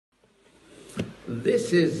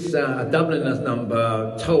This is a Dubliners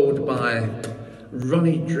number told by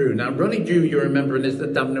Ronnie Drew. Now, Ronnie Drew, you remember, is the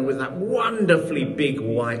Dubliner with that wonderfully big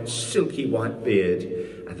white, silky white beard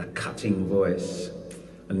and a cutting voice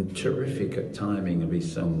and terrific at timing of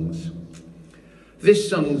his songs. This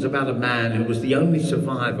song's about a man who was the only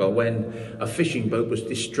survivor when a fishing boat was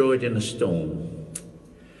destroyed in a storm.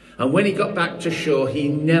 And when he got back to shore, he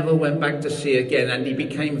never went back to sea again, and he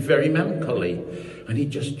became very melancholy. And he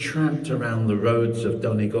just tramped around the roads of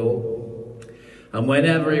Donegal. And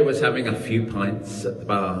whenever he was having a few pints at the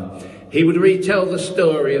bar, he would retell the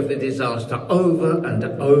story of the disaster over and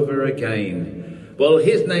over again. Well,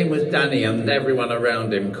 his name was Danny, and everyone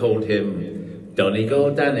around him called him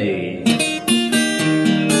Donegal Danny.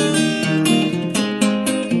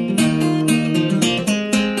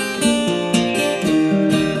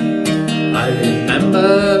 I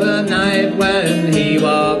remember the night when he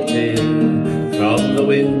walked in from the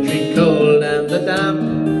wintry cold and the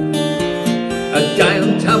damp, a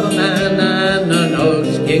giant of a man and an old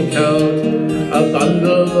skin coat, a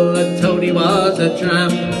bundle that told he was a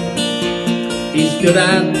tramp. He stood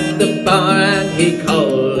at the bar and he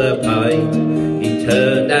called a pint. He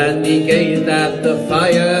turned and he gazed at the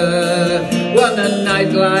fire. What a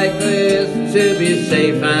night like this, to be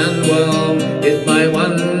safe and warm, is my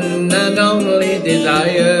one and only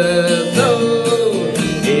desire. So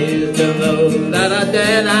here's to those that are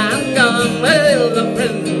dead and gone, well, the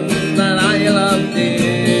friends that I love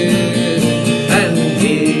dear. And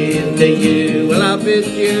here's to you, well, I bid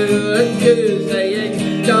you adieu,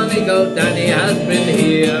 saying Donegal Danny has been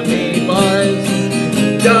here, me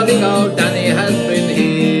boys, Donegal Danny has been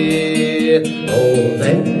here. Oh,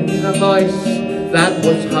 then a voice that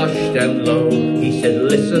was hushed and low, he said,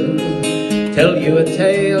 listen, tell you a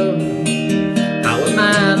tale, how a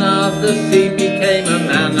man of the sea became a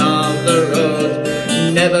man of the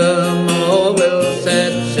road, never more will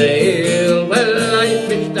set sail. Well, I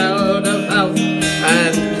fished out of house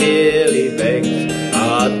and clearly begged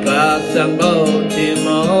hard glass and Baltimore,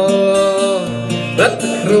 but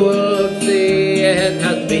the cruel sea it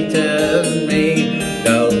has beaten me,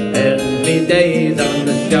 don't end me days on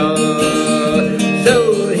the shore. So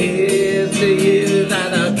here's to you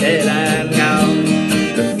that are dead and gone,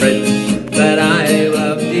 the friends that I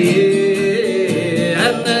love dear.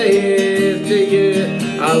 And here's to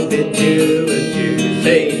you, I'll bid you adieu,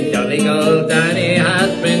 say Donegal Danny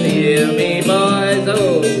has been here, me boys,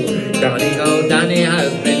 oh, Donegal Danny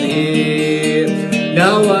has been here.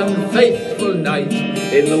 Now one faithful night,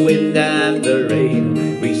 in the wind and the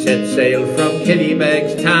rain, we set sail from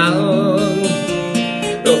Killybegs town.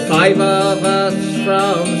 Oh, 5 of us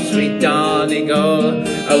from sweet Donegal,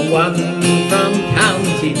 and 1 from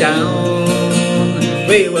County Down.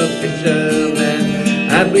 We were fishermen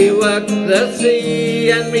and we worked the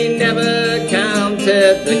sea, and we never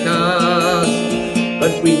counted the cost,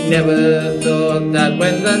 but we never thought that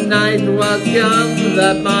when the night was gone,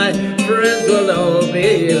 that my friends will all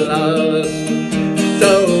be lost.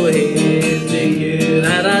 So here's to you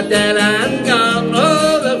that are dead and gone,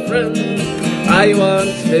 all the friends I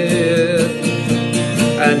once had.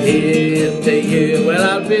 And here's to you, well,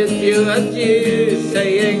 I'll bid you adieu,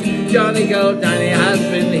 saying Donegal Danny has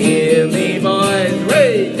been here, me boys,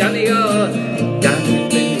 way Donegal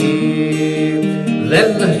Danny's been here.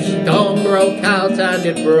 Then the storm broke out and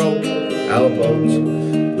it broke our boat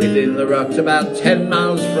within the rocks about 10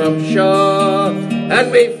 miles from shore,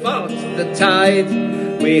 and we fought the tide.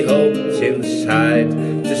 We hoped inside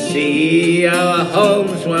to see our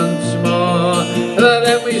homes once more, but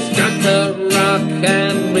then we struck a rock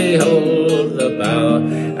and we hove the bow,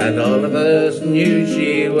 and all of us knew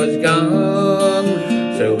she was gone.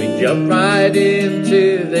 So we jumped right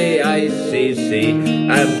into the icy sea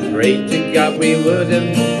and prayed to God we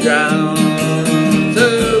wouldn't drown.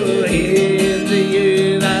 So here's to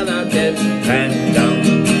you that are dead and gone,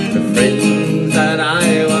 the friends that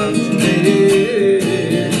I once knew.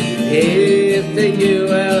 Here's to you,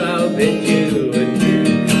 well, I'll bid you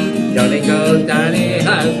adieu. Donegal Danny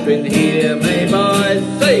has been here, my boys,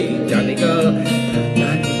 say Donegal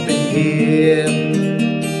Danny's been here.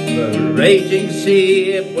 The raging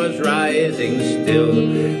sea, it was rising still,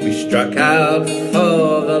 we struck out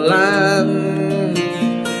for the land,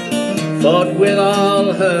 fought with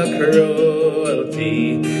all her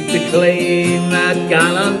cruelty to claim that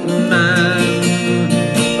gallant man.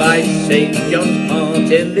 By St. John's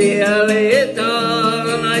Port in the early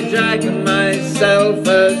dawn, I dragged myself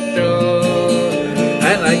ashore,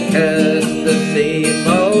 and I cursed the sea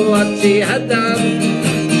for what she had done,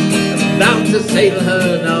 bound to sail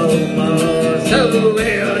her no more. So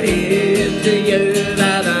we'll hear to you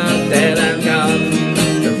that are dead and gone,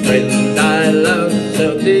 the friends I love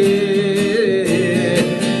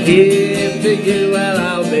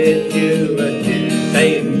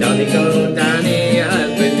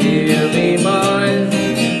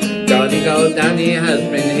has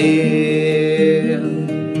been here.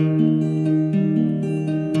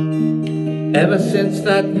 Ever since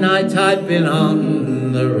that night I've been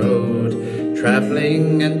on the road,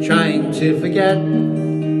 travelling and trying to forget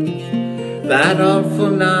that awful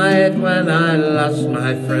night when I lost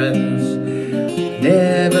my friends.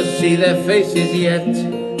 Never see their faces yet,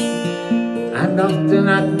 and often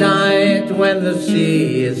at night when the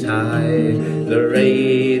sea is high, the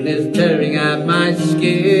rain is tearing at my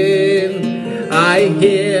skin, I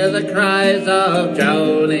hear the cries of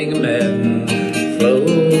drowning men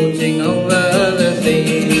floating over the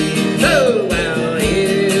sea. So well,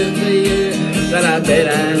 here's to you that are dead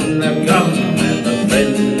and have gone, and the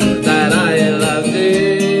friends that I loved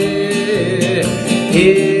dear.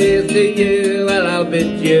 Here's to you, well, I'll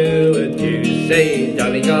bid you adieu. Say,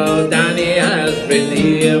 Donegal, Danny has been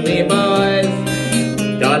here, me boys.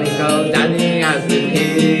 Donegal, Danny has been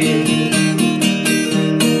here.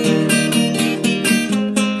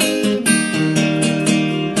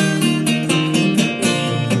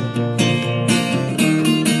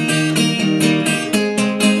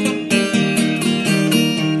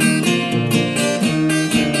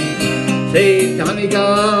 Say,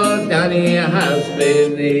 Donegal, Danny has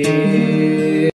been here.